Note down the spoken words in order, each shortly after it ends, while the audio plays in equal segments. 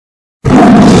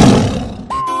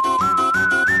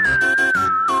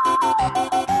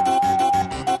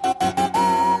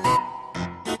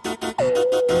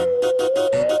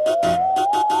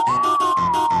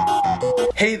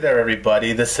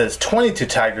everybody? This is 22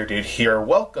 Tiger Dude here.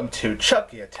 Welcome to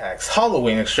Chucky Attack's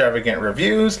Halloween Extravagant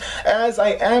Reviews, as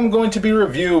I am going to be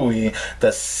reviewing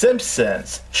The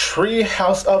Simpsons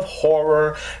Treehouse of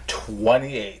Horror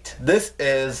 28. This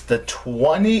is the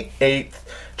 28th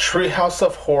Treehouse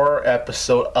of Horror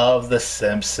episode of The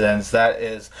Simpsons. That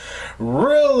is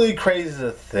really crazy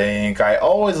to think. I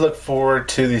always look forward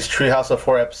to these Treehouse of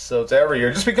Horror episodes every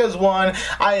year just because, one,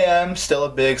 I am still a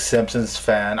big Simpsons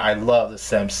fan. I love The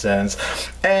Simpsons.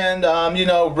 And, you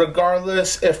know,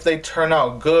 regardless if they turn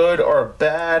out good or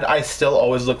bad, I still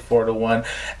always look forward to one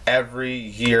every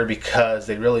year because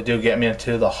they really do get me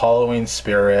into the Halloween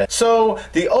spirit. So,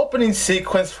 the opening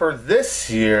sequence for this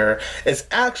year is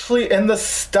actually in the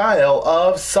style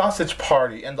of Sausage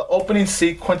Party, and the opening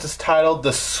sequence is titled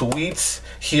The Sweets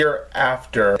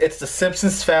Hereafter. It's the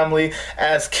Simpsons family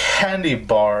as candy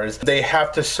bars. They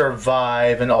have to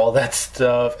survive and all that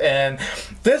stuff, and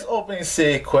this opening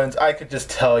sequence, I could just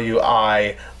tell you,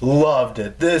 I loved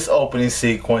it. This opening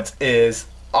sequence is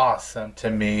awesome to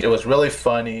me. It was really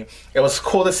funny. It was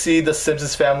cool to see the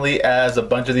Simpsons family as a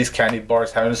bunch of these candy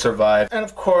bars having to survive. And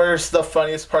of course, the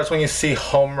funniest part is when you see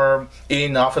Homer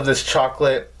eating off of this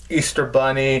chocolate Easter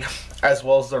bunny, as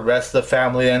well as the rest of the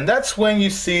family. And that's when you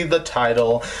see the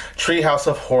title, Treehouse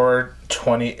of Horror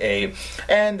 28.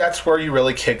 And that's where you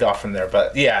really kick off from there.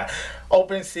 But yeah,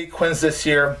 opening sequence this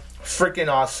year, freaking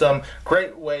awesome.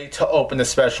 Great way to open the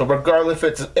special, regardless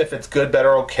if it's good, bad,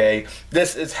 or okay.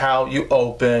 This is how you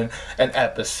open an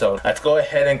episode. Let's go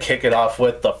ahead and kick it off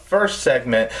with the first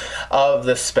segment of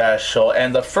the special,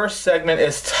 and the first segment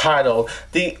is titled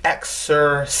The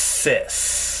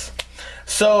Exor-sis.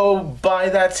 So by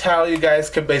that title, you guys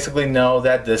can basically know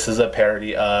that this is a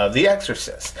parody of The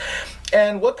Exorcist.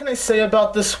 And what can I say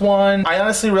about this one? I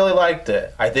honestly really liked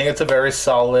it. I think it's a very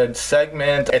solid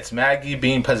segment. It's Maggie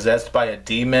being possessed by a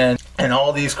demon, and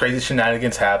all these crazy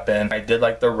shenanigans happen. I did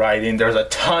like the writing. There's a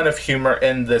ton of humor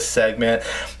in this segment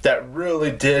that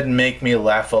really did make me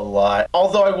laugh a lot.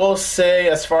 Although I will say,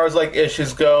 as far as like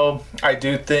issues go, I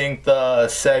do think the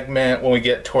segment when we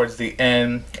get towards the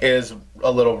end is a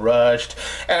little rushed,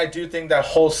 and I do think that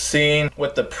whole scene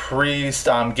with the priest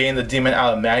getting the demon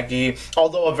out of Maggie,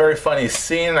 although a very funny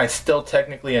scene, I still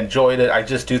technically enjoyed it. I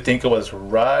just do think it was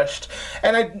rushed,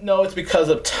 and I know it's because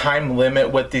of time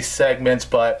limit with these segments,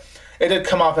 but it did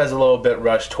come off as a little bit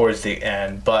rushed towards the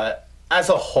end. But as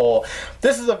a whole,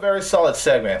 this is a very solid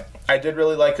segment. I did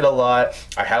really like it a lot.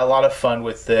 I had a lot of fun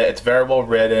with it. It's very well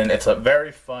written. It's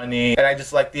very funny. And I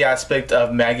just like the aspect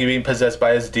of Maggie being possessed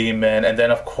by his demon. And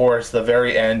then, of course, the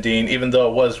very ending, even though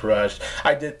it was rushed,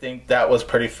 I did think that was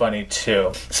pretty funny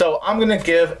too. So I'm going to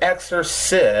give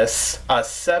exor-sis a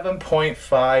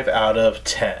 7.5 out of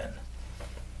 10.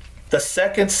 The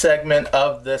second segment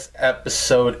of this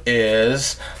episode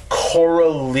is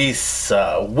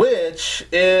Coralisa, which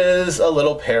is a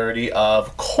little parody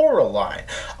of Coraline,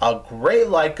 a great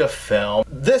Leica film.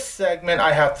 This segment,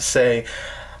 I have to say,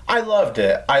 I loved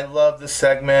it. I love this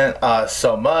segment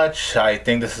so much. I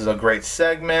think this is a great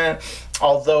segment.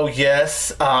 Although,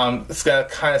 yes, it's going to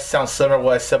kind of sound similar to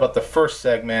what I said about the first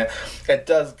segment. It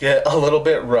does get a little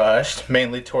bit rushed,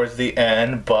 mainly towards the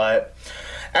end, but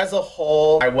as a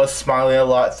whole, I was smiling a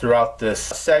lot throughout this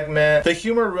segment. The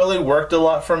humor really worked a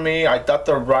lot for me. I thought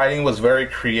the writing was very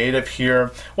creative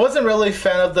here. Wasn't really a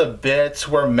fan of the bits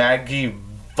where Maggie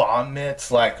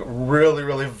vomits, like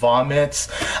really vomits.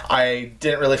 I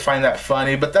didn't really find that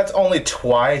funny, but that's only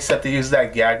twice that they used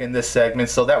that gag in this segment,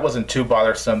 so that wasn't too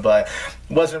bothersome, but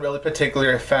wasn't really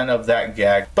particularly a fan of that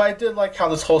gag. But I did like how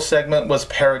this whole segment was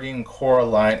parodying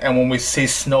Coraline, and when we see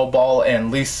Snowball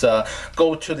and Lisa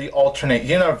go to the alternate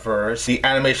universe, the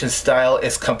animation style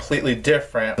is completely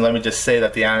different. Let me just say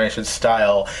that the animation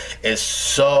style is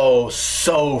so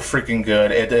freaking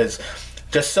good. It is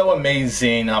just so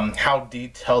amazing how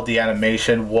detailed the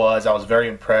animation was. I was very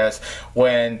impressed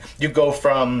when you go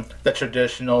from the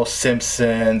traditional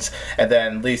Simpsons and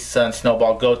then Lisa and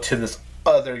Snowball go to this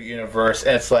other universe,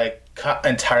 and it's like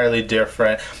entirely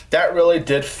different. That really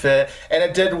did fit, and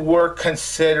it did work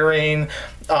considering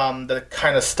the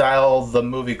kind of style the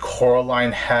movie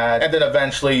Coraline had. And then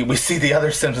eventually we see the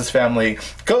other Simpsons family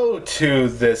go to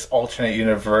this alternate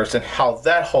universe, and how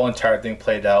that whole entire thing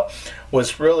played out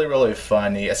was really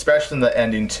funny, especially in the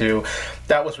ending too.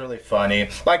 That was really funny.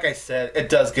 Like I said, it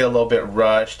does get a little bit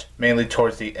rushed, mainly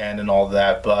towards the end and all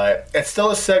that, but it's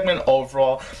still a segment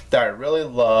overall that I really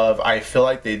love. I feel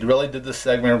like they really did the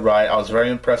segment right. I was very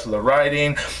impressed with the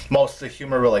writing. Most of the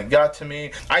humor really got to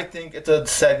me. I think it's a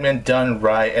segment done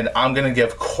right, and I'm gonna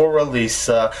give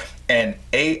Coralisa an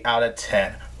 8 out of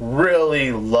 10.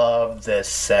 really love this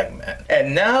segment.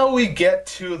 And now we get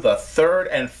to the third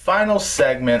and final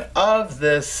segment of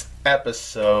this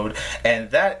episode,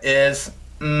 and that is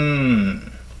Homer.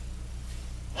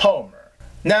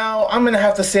 Now, I'm going to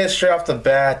have to say it straight off the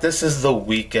bat, this is the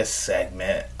weakest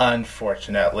segment,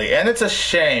 unfortunately. And it's a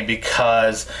shame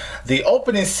because the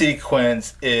opening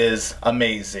sequence is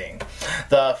amazing.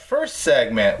 The first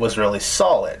segment was really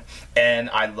solid,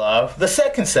 and I love the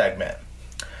second segment.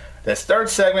 This third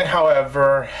segment,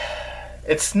 however,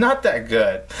 it's not that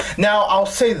good. Now, I'll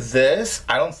say this,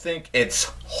 I don't think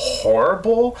it's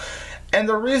horrible. And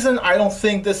the reason I don't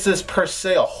think this is per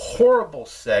se a horrible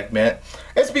segment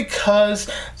is because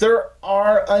there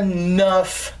are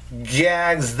enough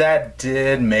gags that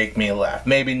did make me laugh.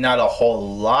 Maybe not a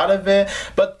whole lot of it,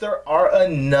 but there are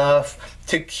enough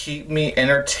to keep me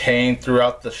entertained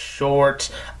throughout the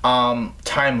short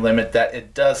time limit that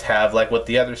it does have, like with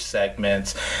the other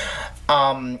segments.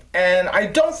 And I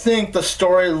don't think the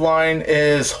storyline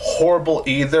is horrible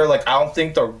either. Like, I don't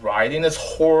think the writing is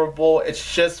horrible.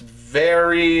 It's just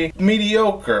very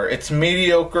mediocre. It's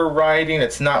mediocre writing.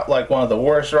 It's not like one of the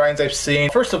worst writings I've seen.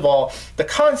 First of all, the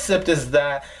concept is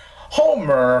that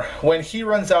Homer, when he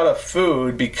runs out of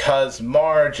food because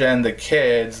Marge and the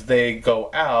kids, they go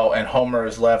out and Homer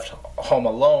is left home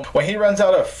alone. When he runs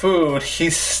out of food, he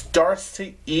starts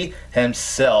to eat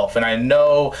himself. And I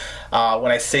know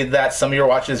when I say that, some of you are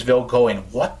watching this video going,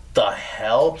 what the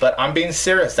hell? But I'm being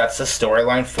serious. That's the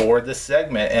storyline for this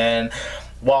segment. And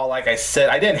while, like I said,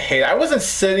 I didn't hate it. I wasn't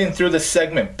sitting through the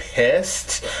segment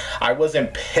pissed. I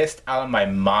wasn't pissed out of my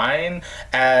mind.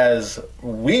 As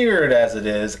weird as it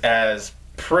is, as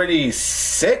pretty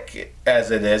sick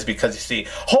as it is, because you see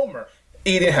Homer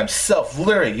eating himself.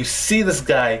 Literally, you see this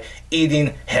guy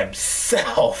eating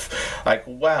himself. Like,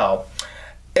 wow.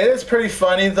 It is pretty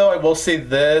funny, though. I will say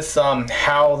this,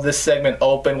 how this segment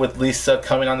opened with Lisa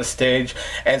coming on the stage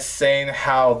and saying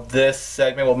how this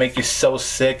segment will make you so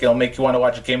sick, it'll make you want to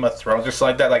watch Game of Thrones or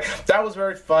something like that. Like, that was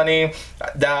very funny.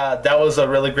 That was a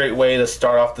really great way to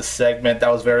start off the segment. That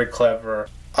was very clever.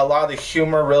 A lot of the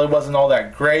humor really wasn't all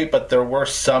that great, but there were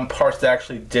some parts that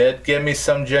actually did give me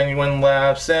some genuine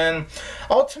laughs. And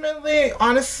ultimately,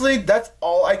 honestly, that's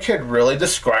all I could really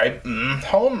describe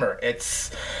Homer.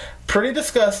 It's pretty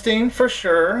disgusting for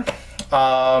sure,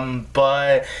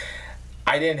 but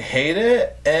I didn't hate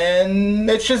it, and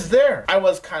it's just there. I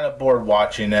was kind of bored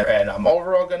watching it, and I'm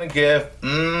overall gonna give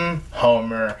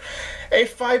Homer a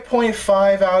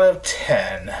 5.5 out of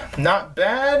 10. Not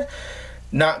bad,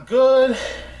 not good,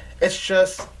 it's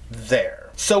just there.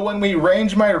 So when we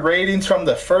range my ratings from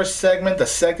the first segment, the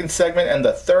second segment, and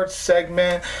the third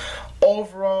segment,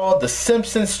 overall, The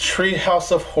Simpsons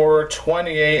Treehouse of Horror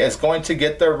 28 is going to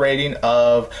get the rating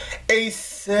of a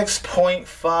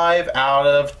 6.5 out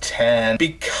of 10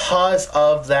 because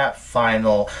of that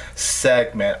final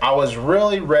segment. I was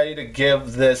really ready to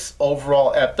give this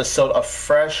overall episode a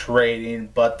fresh rating,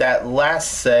 but that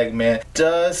last segment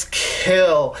does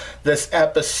kill this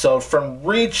episode from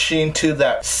reaching to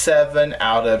that 7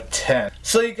 out of 10.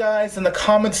 So you guys, in the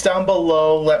comments down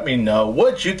below, let me know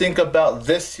what you think about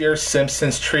this year's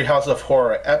Simpsons Treehouse of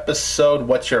Horror episode.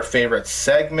 What's your favorite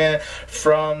segment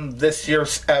from this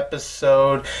year's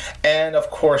episode? And of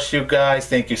course, you guys,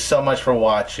 thank you so much for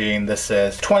watching. This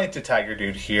is 22 Tiger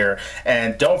Dude here,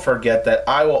 and don't forget that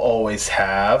I will always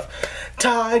have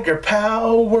Tiger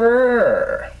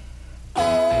Power.